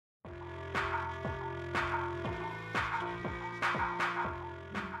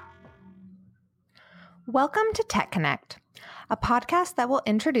Welcome to Tech Connect, a podcast that will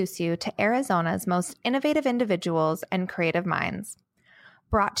introduce you to Arizona's most innovative individuals and creative minds.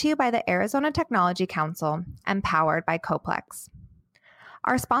 Brought to you by the Arizona Technology Council and powered by Coplex.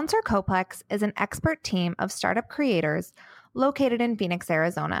 Our sponsor, Coplex, is an expert team of startup creators located in Phoenix,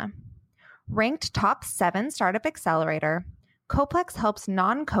 Arizona. Ranked top 7 startup accelerator, Coplex helps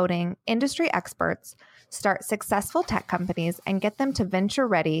non-coding industry experts start successful tech companies and get them to venture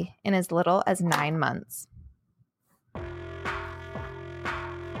ready in as little as 9 months.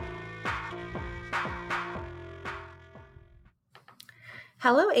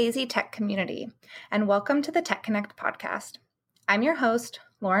 Hello, AZ Tech community, and welcome to the Tech Connect podcast. I'm your host,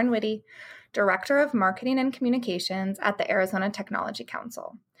 Lauren Whitty, Director of Marketing and Communications at the Arizona Technology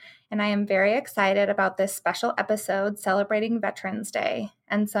Council. And I am very excited about this special episode celebrating Veterans Day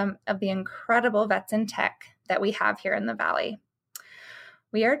and some of the incredible vets in tech that we have here in the Valley.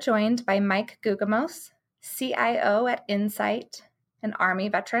 We are joined by Mike Guggemos, CIO at Insight, an Army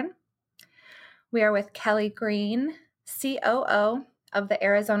veteran. We are with Kelly Green, COO of the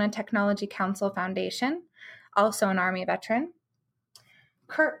Arizona Technology Council Foundation, also an Army veteran.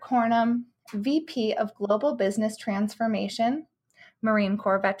 Kurt Cornum, VP of Global Business Transformation, Marine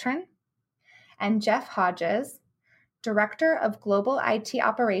Corps veteran, and Jeff Hodges, Director of Global IT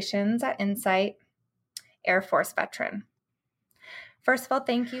Operations at Insight, Air Force veteran. First of all,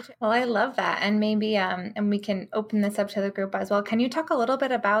 thank you. Well, I love that. And maybe, and we can open this up to the group as well. Can you talk a little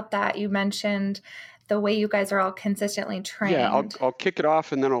bit about that? You mentioned the way you guys are all consistently trained. Yeah, I'll kick it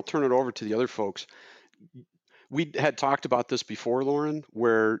off and then I'll turn it over to the other folks. We had talked about this before, Lauren,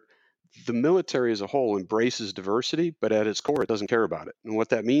 where the military as a whole embraces diversity, but at its core, it doesn't care about it. And what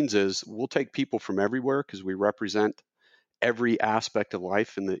that means is we'll take people from everywhere because we represent every aspect of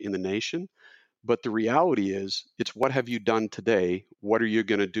life in the nation. But the reality is, it's what have you done today? What are you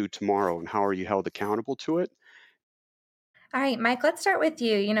going to do tomorrow? And how are you held accountable to it? All right, Mike, let's start with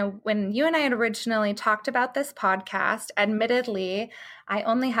you. You know, when you and I had originally talked about this podcast, admittedly, I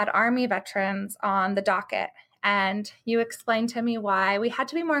only had Army veterans on the docket. And you explained to me why we had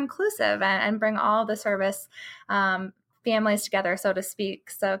to be more inclusive and bring all the service families together, so to speak.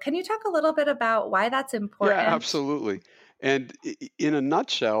 So can you talk a little bit about why that's important? Yeah, absolutely. And in a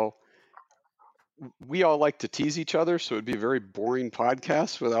nutshell, we all like to tease each other, so it'd be a very boring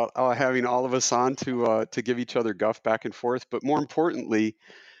podcast without having all of us on to give each other guff back and forth. But more importantly,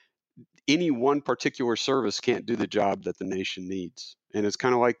 any one particular service can't do the job that the nation needs. And it's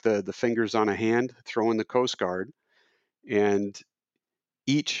kind of like the fingers on a hand throwing the Coast Guard. And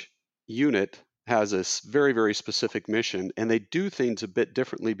each unit has a very, very specific mission, and they do things a bit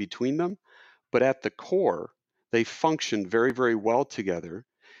differently between them. But at the core, they function very, very well together.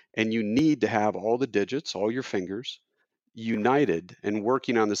 And you need to have all the digits, all your fingers, united and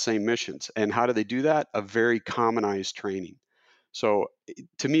working on the same missions. And how do they do that? A very commonized training. So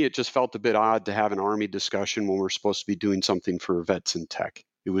to me, it just felt a bit odd to have an Army discussion when we're supposed to be doing something for vets in tech.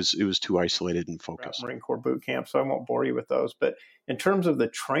 It was too isolated and focused. Marine Corps boot camp, so I won't bore you with those. But in terms of the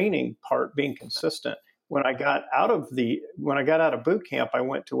training part being consistent, when I got out of boot camp, I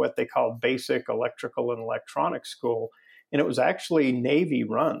went to what they call basic electrical and electronics school, and it was actually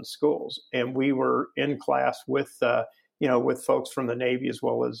Navy-run schools. And we were in class with folks from the Navy as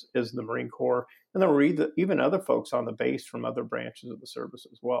well as the Marine Corps. And there were even other folks on the base from other branches of the service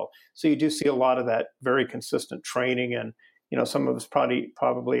as well. So you do see a lot of that very consistent training, and some of us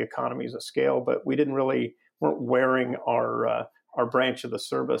probably economies of scale, but we weren't wearing our branch of the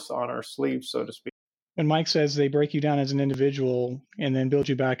service on our sleeves, so to speak. When Mike says they break you down as an individual and then build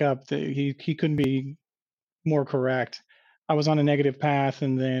you back up, he couldn't be more correct. I was on a negative path,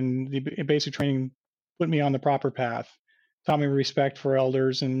 and then the basic training put me on the proper path. Taught me respect for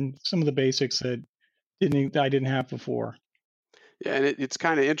elders and some of the basics that I didn't have before. Yeah, and it's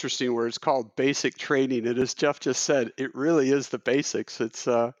kind of interesting where it's called basic training. And as Jeff just said, it really is the basics. It's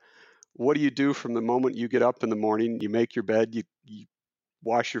what do you do from the moment you get up in the morning? You make your bed, you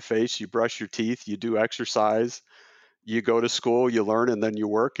wash your face, you brush your teeth, you do exercise, you go to school, you learn, and then you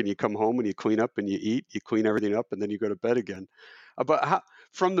work, and you come home and you clean up and you eat, you clean everything up, and then you go to bed again. But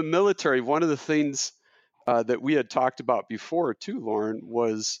from the military, one of the things that we had talked about before too, Lauren,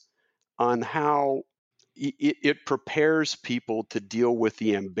 was on how it prepares people to deal with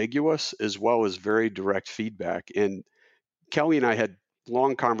the ambiguous as well as very direct feedback. And Kelly and I had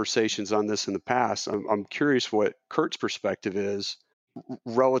long conversations on this in the past. I'm curious what Kurt's perspective is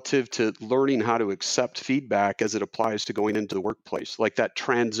relative to learning how to accept feedback as it applies to going into the workplace, like that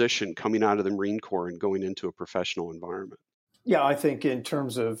transition coming out of the Marine Corps and going into a professional environment. Yeah, I think in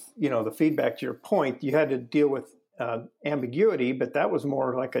terms of, the feedback, to your point, you had to deal with ambiguity, but that was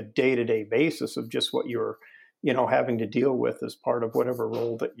more like a day-to-day basis of just what you're, having to deal with as part of whatever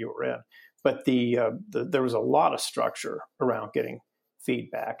role that you were in. But there was a lot of structure around getting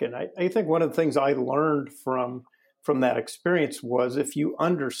feedback. And I think one of the things I learned from that experience was if you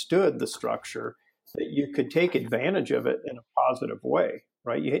understood the structure, that you could take advantage of it in a positive way,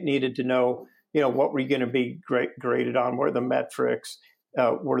 right? You needed to know, what were you going to be graded on? What are the metrics?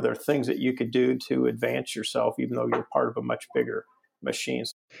 Were there things that you could do to advance yourself, even though you're part of a much bigger machine?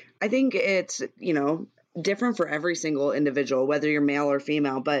 I think it's, different for every single individual, whether you're male or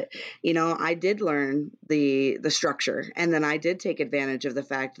female. But, I did learn the structure, and then I did take advantage of the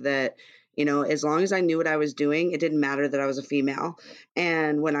fact that, as long as I knew what I was doing, it didn't matter that I was a female.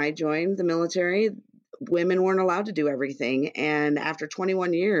 And when I joined the military, women weren't allowed to do everything. And after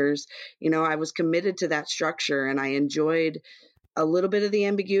 21 years, I was committed to that structure, and I enjoyed a little bit of the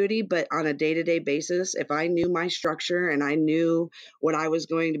ambiguity, but on a day-to-day basis, if I knew my structure and I knew what I was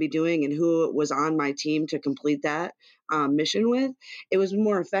going to be doing and who was on my team to complete that mission with, it was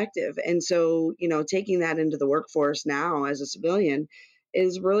more effective. And so, taking that into the workforce now as a civilian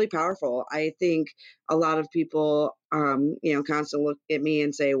is really powerful. I think a lot of people, constantly look at me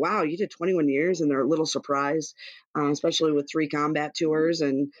and say, wow, you did 21 years, and they're a little surprised, especially with 3 combat tours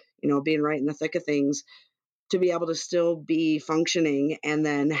and, being right in the thick of things, to be able to still be functioning and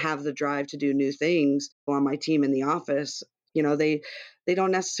then have the drive to do new things on my team in the office. They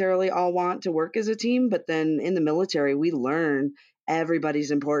don't necessarily all want to work as a team, but then in the military, we learn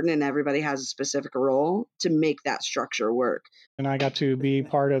everybody's important and everybody has a specific role to make that structure work. And I got to be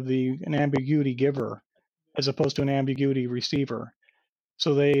part of an ambiguity giver as opposed to an ambiguity receiver.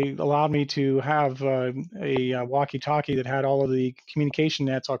 So they allowed me to have a walkie-talkie that had all of the communication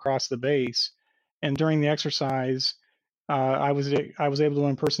nets across the base. And during the exercise, I was able to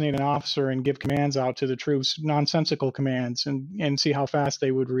impersonate an officer and give commands out to the troops, nonsensical commands, and see how fast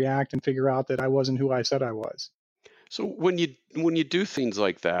they would react and figure out that I wasn't who I said I was. So when you do things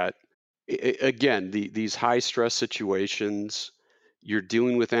like that, again, these high stress situations, you're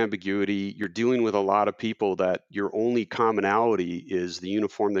dealing with ambiguity, you're dealing with a lot of people that your only commonality is the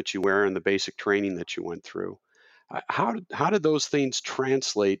uniform that you wear and the basic training that you went through. How did those things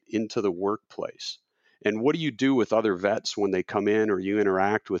translate into the workplace? And what do you do with other vets when they come in or you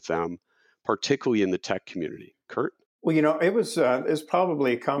interact with them, particularly in the tech community? Kurt? Well, it was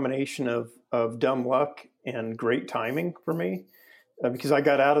probably a combination of dumb luck and great timing for me, because I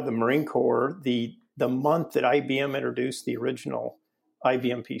got out of the Marine Corps the month that IBM introduced the original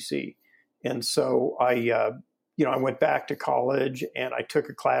IBM PC. And so I went back to college and I took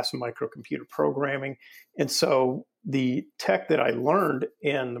a class in microcomputer programming. And so the tech that I learned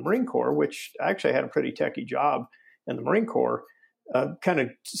in the Marine Corps, which actually I had a pretty techie job in the Marine Corps, kind of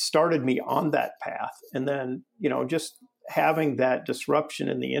started me on that path. And then, just having that disruption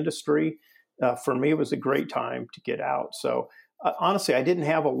in the industry, for me, was a great time to get out. So honestly, I didn't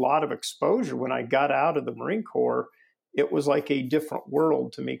have a lot of exposure when I got out of the Marine Corps. It was like a different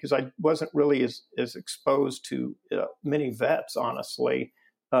world to me because I wasn't really as exposed to many vets, honestly,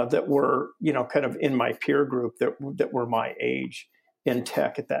 that were, kind of in my peer group that were my age in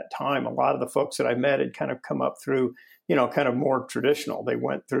tech at that time. A lot of the folks that I met had kind of come up through, kind of more traditional. They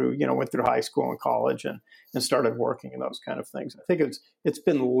went through high school and college and started working and those kind of things. I think it's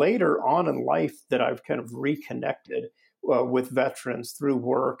been later on in life that I've kind of reconnected with veterans through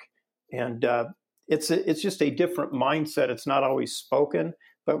work, and it's just a different mindset. It's not always spoken,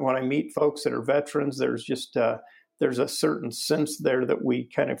 but when I meet folks that are veterans, there's just there's a certain sense there that we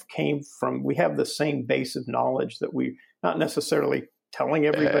kind of came from. We have the same base of knowledge that we not necessarily telling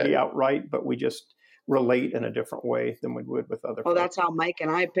everybody outright, but we just relate in a different way than we would with other folks. That's how Mike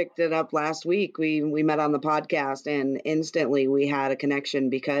and I picked it up last week. We met on the podcast and instantly we had a connection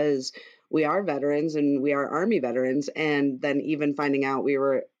because we are veterans and we are Army veterans. And then even finding out we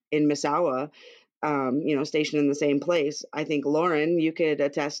were in Misawa, stationed in the same place. I think, Lauren, you could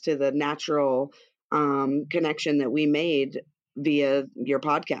attest to the natural connection that we made via your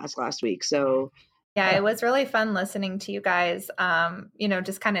podcast last week. So yeah, it was really fun listening to you guys,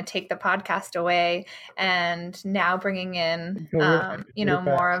 just kind of take the podcast away and now bringing in,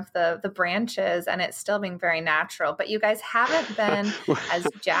 more of the branches, and it's still being very natural. But you guys haven't been as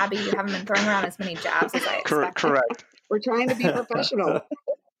jabby. You haven't been throwing around as many jabs as I expected. Correct. We're trying to be professional.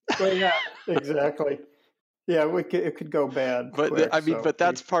 Well, yeah, exactly. Yeah, it could go bad. But quick, but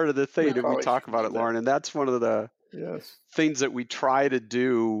that's part of the thing that we talk about it, Lauren, and that's one of the things that we try to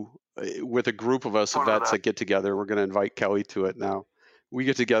do with a group of us of vets that get together. We're going to invite Kelly to it now. We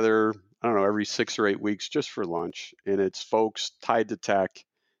get together, I don't know, every 6 or 8 weeks just for lunch, and it's folks tied to tech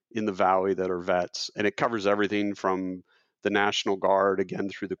in the Valley that are vets. And it covers everything from the National Guard, again,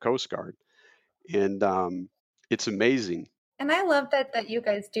 through the Coast Guard. And it's amazing. And I love that you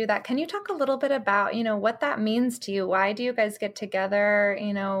guys do that. Can you talk a little bit about, what that means to you? Why do you guys get together?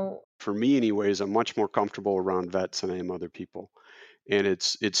 For me, anyways, I'm much more comfortable around vets than I am other people. And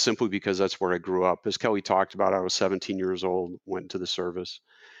it's simply because that's where I grew up. As Kelly talked about, I was 17 years old, went into the service,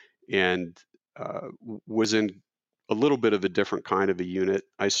 and was in a little bit of a different kind of a unit.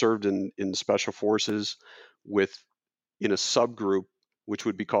 I served in Special Forces in a subgroup, which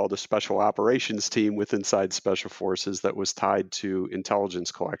would be called a Special Operations Team inside Special Forces, that was tied to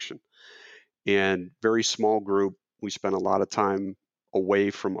intelligence collection. And very small group. We spent a lot of time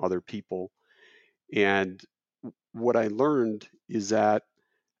away from other people. And what I learned is that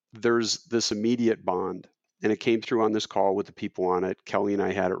there's this immediate bond, and it came through on this call with the people on it. Kelly and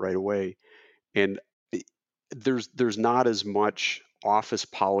I had it right away. And there's not as much office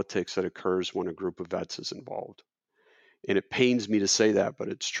politics that occurs when a group of vets is involved. And it pains me to say that, but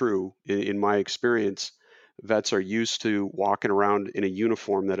it's true. In my experience, vets are used to walking around in a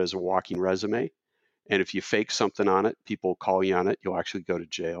uniform that is a walking resume. And if you fake something on it, people call you on it. You'll actually go to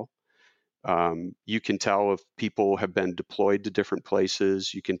jail. You can tell if people have been deployed to different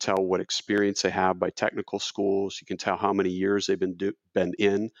places. You can tell what experience they have by technical schools. You can tell how many years they've been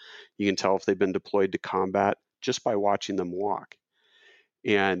in. You can tell if they've been deployed to combat just by watching them walk.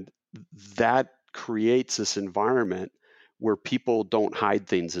 And that creates this environment where people don't hide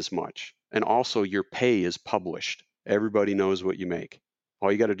things as much. And also your pay is published. Everybody knows what you make.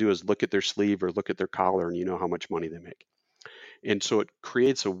 All you got to do is look at their sleeve or look at their collar and you know how much money they make. And so it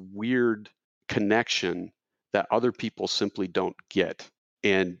creates a weird connection that other people simply don't get.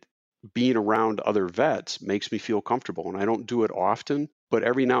 And being around other vets makes me feel comfortable. And I don't do it often, but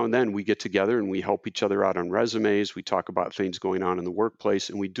every now and then we get together and we help each other out on resumes. We talk about things going on in the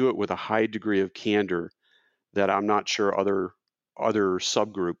workplace, and we do it with a high degree of candor that I'm not sure other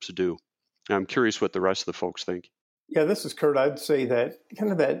subgroups do. And I'm curious what the rest of the folks think. Yeah, this is Kurt. I'd say that kind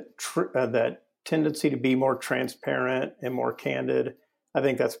of that tendency to be more transparent and more candid. I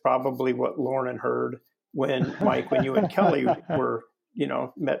think that's probably what Lauren heard when Mike, when you and Kelly were,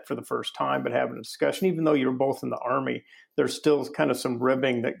 met for the first time, but having a discussion. Even though you're both in the Army, there's still kind of some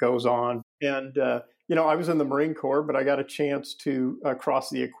ribbing that goes on. And I was in the Marine Corps, but I got a chance to cross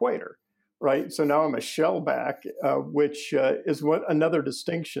the equator. Right. So now I'm a shellback, which is another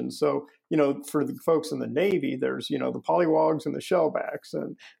distinction. So, for the folks in the Navy, there's, the polywogs and the shellbacks,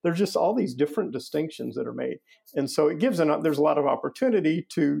 and there's just all these different distinctions that are made. And so it gives there's a lot of opportunity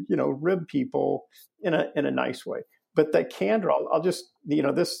to, rib people in a nice way. But that candor, I'll just,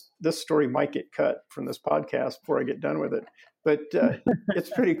 this story might get cut from this podcast before I get done with it, but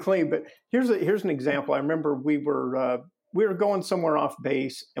it's pretty clean. But here's an example. I remember we were going somewhere off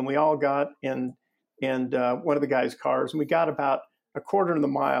base, and we all got in one of the guys' cars, and we got about a quarter of the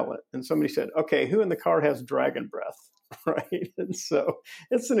mile, and somebody said, "Okay, who in the car has dragon breath?" Right, and so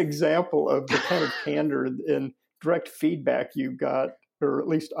it's an example of the kind of candor and direct feedback you got, or at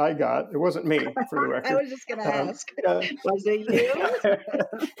least I got. It wasn't me, for the record. I was just going to ask, was it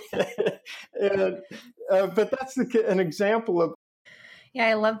you? But that's an example of. Yeah,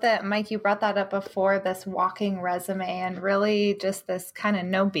 I love that, Mike, you brought that up before, this walking resume and really just this kind of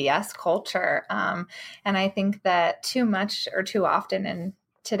no BS culture. And I think that too much or too often in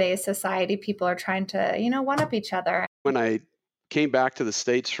today's society, people are trying to, one up each other. When I came back to the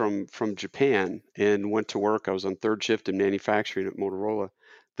States from Japan and went to work, I was on third shift in manufacturing at Motorola.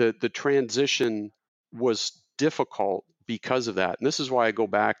 The transition was difficult because of that. And this is why I go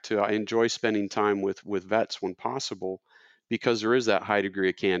back to, I enjoy spending time with vets when possible, because there is that high degree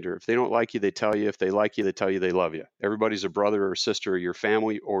of candor. If they don't like you, they tell you. If they like you, they tell you they love you. Everybody's a brother or sister of your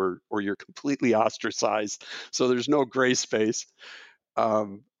family, or you're completely ostracized. So there's no gray space.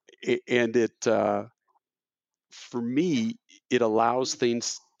 And it, for me, it allows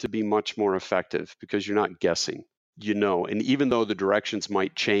things to be much more effective because you're not guessing, and even though the directions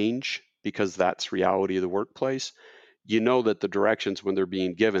might change because that's reality of the workplace, that the directions, when they're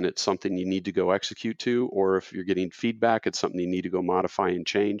being given, it's something you need to go execute to, or if you're getting feedback, it's something you need to go modify and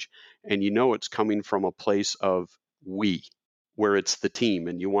change. And it's coming from a place of we, where it's the team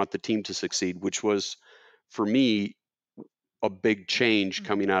and you want the team to succeed, which was, for me, a big change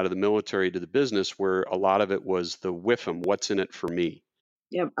coming out of the military to the business, where a lot of it was the WIFM, what's in it for me.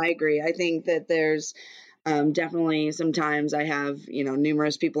 Yep, I agree. I think that there's definitely sometimes I have,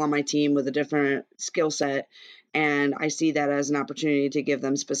 numerous people on my team with a different skill set, and I see that as an opportunity to give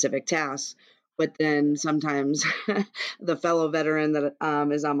them specific tasks. But then sometimes the fellow veteran that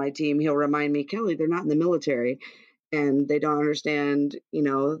is on my team, he'll remind me, Kelly, they're not in the military. and they don't understand,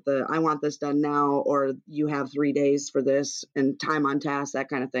 I want this done now, or you have 3 days for this and time on task, that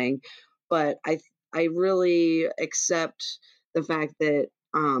kind of thing. But I really accept the fact that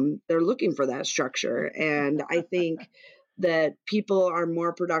they're looking for that structure. And I think that people are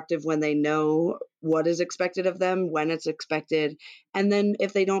more productive when they know what is expected of them, when it's expected, and then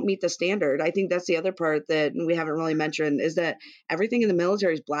if they don't meet the standard. I think that's the other part that we haven't really mentioned, is that everything in the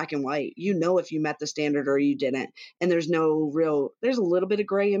military is black and white. If you met the standard or you didn't. And there's a little bit of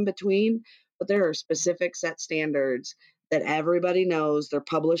gray in between, but there are specific set standards that everybody knows. They're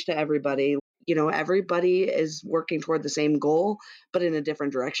published to everybody. Everybody is working toward the same goal, but in a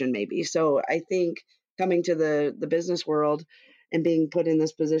different direction maybe. So I think coming to the business world and being put in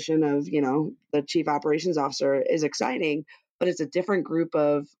this position of, the chief operations officer is exciting, but it's a different group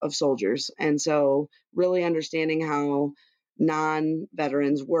of soldiers. And so really understanding how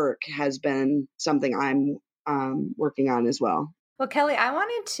non-veterans work has been something I'm working on as well. Well, Kelly, I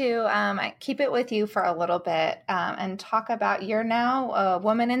wanted to keep it with you for a little bit and talk about, you're now a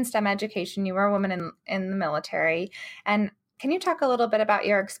woman in STEM education. You were a woman in the military. And can you talk a little bit about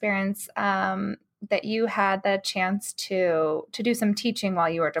your experience that you had the chance to do some teaching while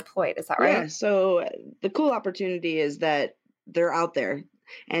you were deployed? Is that right? Yeah. So the cool opportunity is that they're out there.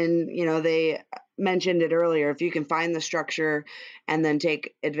 And, they mentioned it earlier, if you can find the structure and then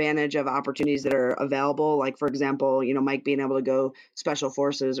take advantage of opportunities that are available, like, for example, Mike being able to go special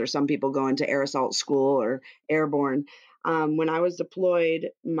forces, or some people go into air assault school or airborne. When I was deployed,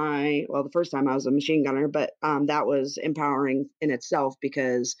 the first time I was a machine gunner, but that was empowering in itself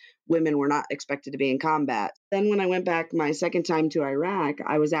because women were not expected to be in combat. Then when I went back my second time to Iraq,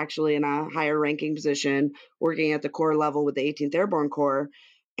 I was actually in a higher ranking position working at the corps level with the 18th Airborne Corps.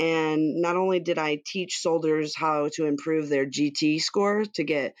 And not only did I teach soldiers how to improve their GT score to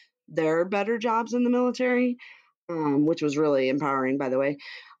get their better jobs in the military, which was really empowering, by the way,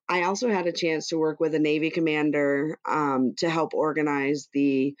 I also had a chance to work with a Navy commander to help organize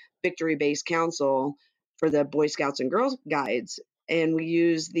the Victory Base Council for the Boy Scouts and Girl Guides. And we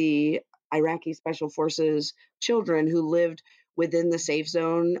used the Iraqi Special Forces children who lived within the safe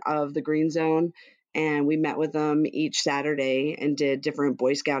zone of the Green Zone. And we met with them each Saturday and did different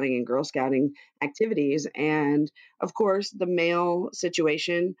Boy Scouting and Girl Scouting activities. And of course, the male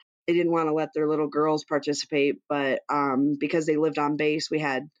situation, they didn't want to let their little girls participate, but because they lived on base,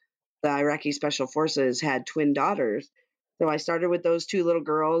 the Iraqi Special Forces had twin daughters. So I started with those 2 little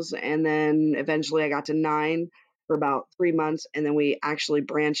girls, and then eventually I got to 9 for about 3 months, and then we actually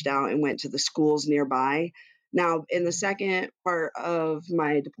branched out and went to the schools nearby. Now, in the second part of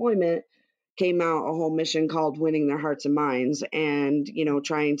my deployment, came out a whole mission called Winning Their Hearts and Minds, and,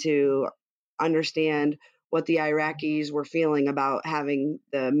 trying to understand what the Iraqis were feeling about having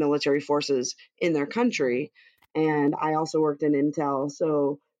the military forces in their country. And I also worked in intel,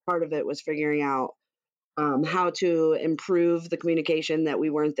 so part of it was figuring out how to improve the communication, that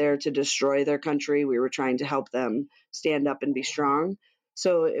we weren't there to destroy their country. We were trying to help them stand up and be strong.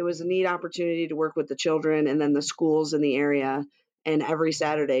 So it was a neat opportunity to work with the children and then the schools in the area. And every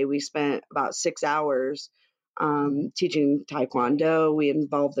Saturday we spent about 6 hours teaching Taekwondo. We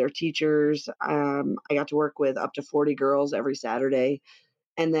involved their teachers. I got to work with up to 40 girls every Saturday.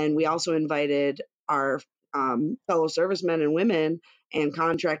 And then we also invited our fellow servicemen and women and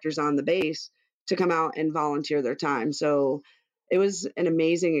contractors on the base to come out and volunteer their time. So it was an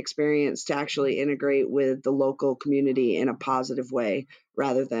amazing experience to actually integrate with the local community in a positive way,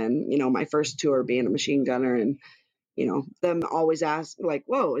 rather than, my first tour being a machine gunner and, them always ask, like,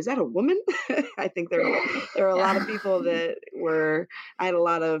 whoa, is that a woman? I think there are a lot of people that I had a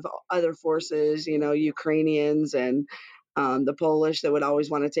lot of other forces, Ukrainians and the Polish that would always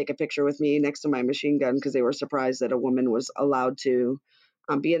want to take a picture with me next to my machine gun because they were surprised that a woman was allowed to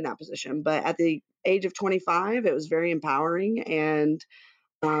be in that position. But at the age of 25, it was very empowering, and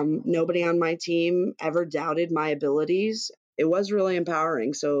nobody on my team ever doubted my abilities. It was really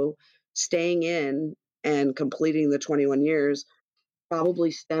empowering. So staying in and completing the 21 years probably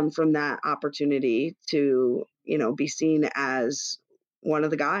stemmed from that opportunity to, be seen as one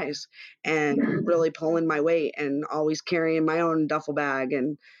of the guys and really pulling my weight and always carrying my own duffel bag.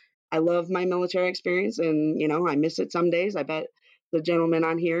 And I love my military experience, and, I miss it some days. I bet the gentleman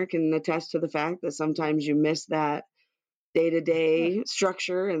on here can attest to the fact that sometimes you miss that day-to-day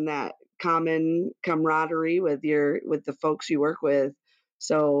structure and that common camaraderie with the folks you work with.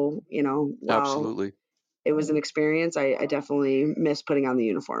 So, while Absolutely. it was an experience, I definitely miss putting on the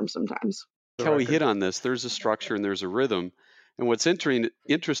uniform sometimes. Kelly hit on this. There's a structure and there's a rhythm. And what's interesting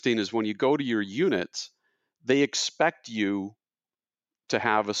is when you go to your units, they expect you to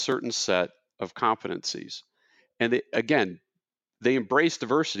have a certain set of competencies. And they embrace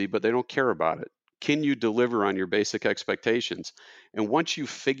diversity, but they don't care about it. Can you deliver on your basic expectations? And once you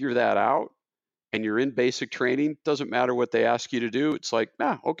figure that out and you're in basic training, doesn't matter what they ask you to do. It's like,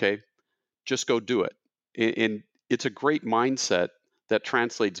 okay, just go do it. And it's a great mindset that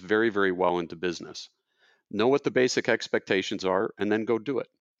translates very, very well into business. Know what the basic expectations are and then go do it.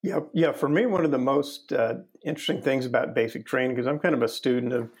 Yeah. For me, one of the most interesting things about basic training, because I'm kind of a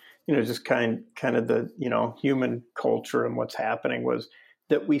student of, just kind of the, human culture and what's happening, was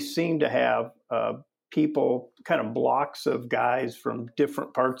that we seem to have people, kind of blocks of guys from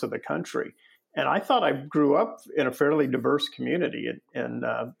different parts of the country. And I thought I grew up in a fairly diverse community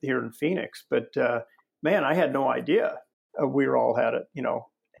here in Phoenix, but man, I had no idea we were all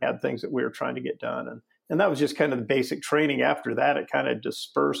had things that we were trying to get done. And that was just kind of the basic training. After that, it kind of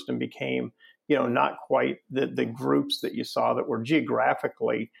dispersed and became, not quite the groups that you saw that were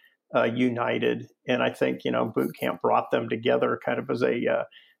geographically united. And I think, boot camp brought them together kind of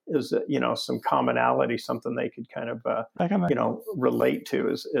as some commonality, something they could kind of, relate to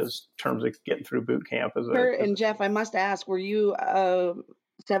as terms of getting through boot camp. And Jeff, I must ask, were you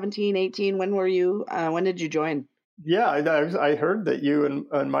 17, 18? When did you join? Yeah, I heard that you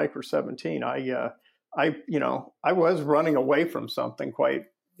and Mike were 17. I was running away from something quite,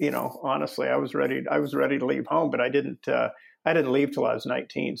 honestly. I was ready to leave home, but I didn't leave till I was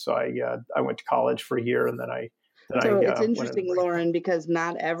 19. So I went to college for a year, and then it's interesting, Lauren, because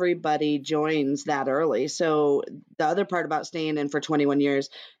not everybody joins that early. So the other part about staying in for 21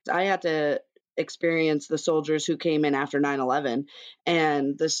 years, I had to experience the soldiers who came in after 9/11,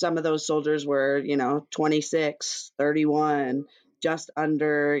 and some of those soldiers were 26, 31, just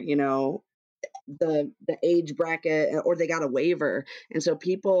under the age bracket, or they got a waiver. And so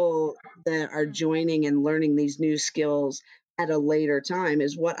people that are joining and learning these new skills at a later time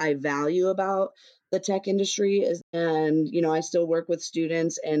is what I value about the tech industry. And I still work with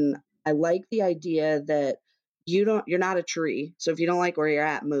students, and I like the idea that you're not a tree. So if you don't like where you're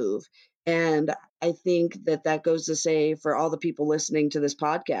at, move. And I think that goes to say for all the people listening to this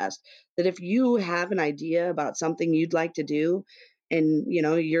podcast, that if you have an idea about something you'd like to do, and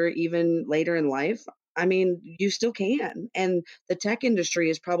you're even later in life, I mean, you still can. And the tech industry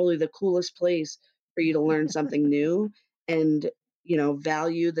is probably the coolest place for you to learn something new and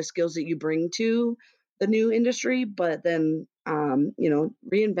value the skills that you bring to the new industry, but then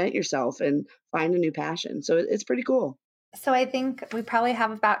reinvent yourself and find a new passion. So it's pretty cool. So I think we probably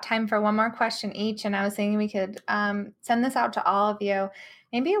have about time for one more question each, and I was thinking we could send this out to all of you.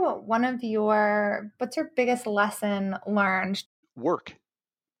 Maybe what's your biggest lesson learned? Work.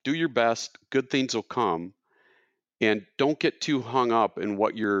 Do your best. Good things will come. And don't get too hung up in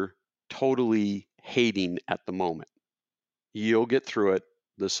what you're totally hating at the moment. You'll get through it.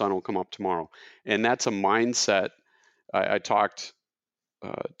 The sun will come up tomorrow. And that's a mindset I talked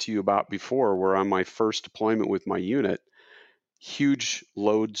to you about before, where on my first deployment with my unit, huge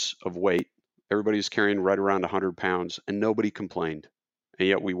loads of weight. Everybody was carrying right around 100 pounds, and nobody complained. And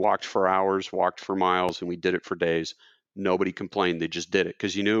yet we walked for hours, walked for miles, and we did it for days. Nobody complained. They just did it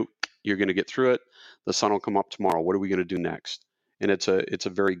because you knew you're going to get through it. The sun will come up tomorrow. What are we going to do next? And it's a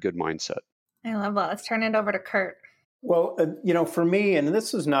very good mindset. I love that. Let's turn it over to Kurt. Well, for me, and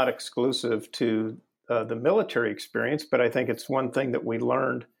this is not exclusive to the military experience, but I think it's one thing that we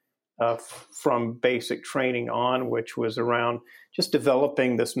learned from basic training on, which was around just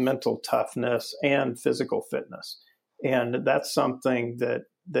developing this mental toughness and physical fitness. And that's something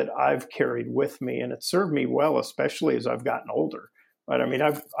that I've carried with me, and it served me well, especially as I've gotten older. Right? I mean,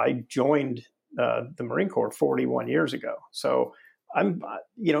 I joined the Marine Corps 41 years ago, so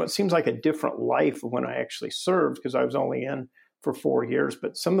it seems like a different life when I actually served, because I was only in for 4 years.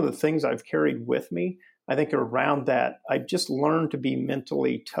 But some of the things I've carried with me, I think, are around that. I just learned to be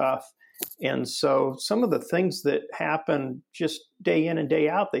mentally tough. And so some of the things that happen just day in and day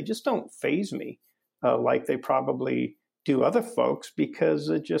out, they just don't faze me like they probably do other folks, because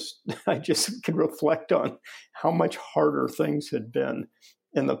I just can reflect on how much harder things had been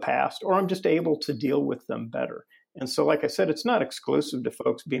in the past, or I'm just able to deal with them better. And so, like I said, it's not exclusive to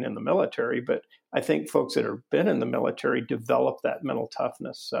folks being in the military, but I think folks that have been in the military develop that mental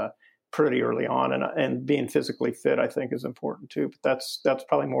toughness pretty early on, and being physically fit, I think, is important too. But that's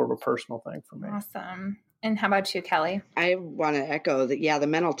probably more of a personal thing for me. Awesome. And how about you, Kelly? I want to echo that. Yeah, the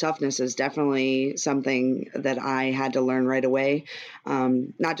mental toughness is definitely something that I had to learn right away,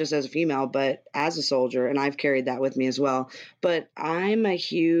 not just as a female, but as a soldier. And I've carried that with me as well. But I'm a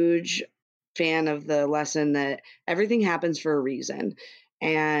huge fan of the lesson that everything happens for a reason.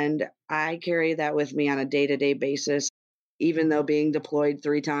 And I carry that with me on a day-to-day basis, even though being deployed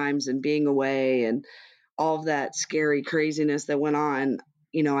 3 times and being away and all of that scary craziness that went on,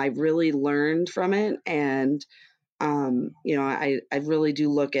 I really learned from it. And, I really do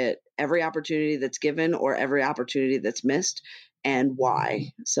look at every opportunity that's given or every opportunity that's missed and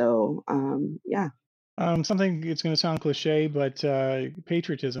why. So, yeah. Something, it's going to sound cliche, but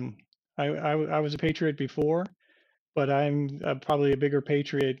patriotism. I was a patriot before, but I'm probably a bigger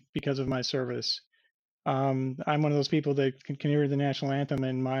patriot because of my service. I'm one of those people that can hear the national anthem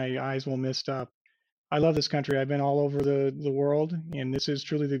and my eyes will mist up. I love this country. I've been all over the world, and this is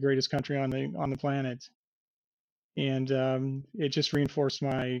truly the greatest country on the planet. And it just reinforced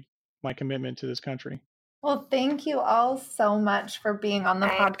my commitment to this country. Well, thank you all so much for being on the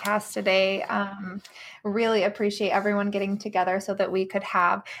podcast today. Really appreciate everyone getting together so that we could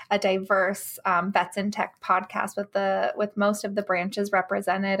have a diverse Vets in Tech podcast with most of the branches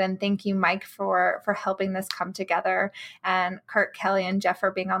represented. And thank you, Mike, for helping this come together, and Kurt, Kelly, and Jeff for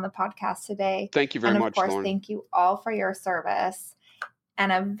being on the podcast today. Thank you very much, And of course, Lauren. Thank you all for your service,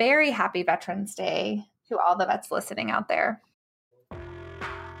 and a very happy Veterans Day to all the vets listening out there.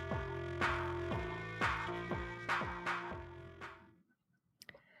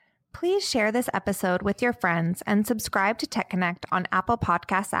 Please share this episode with your friends and subscribe to Tech Connect on Apple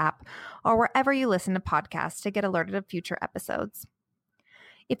Podcasts app or wherever you listen to podcasts to get alerted of future episodes.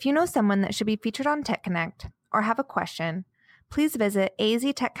 If you know someone that should be featured on Tech Connect or have a question, please visit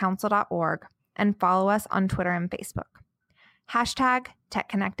aztechcouncil.org and follow us on Twitter and Facebook.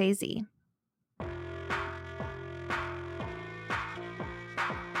 #TechConnectAZ.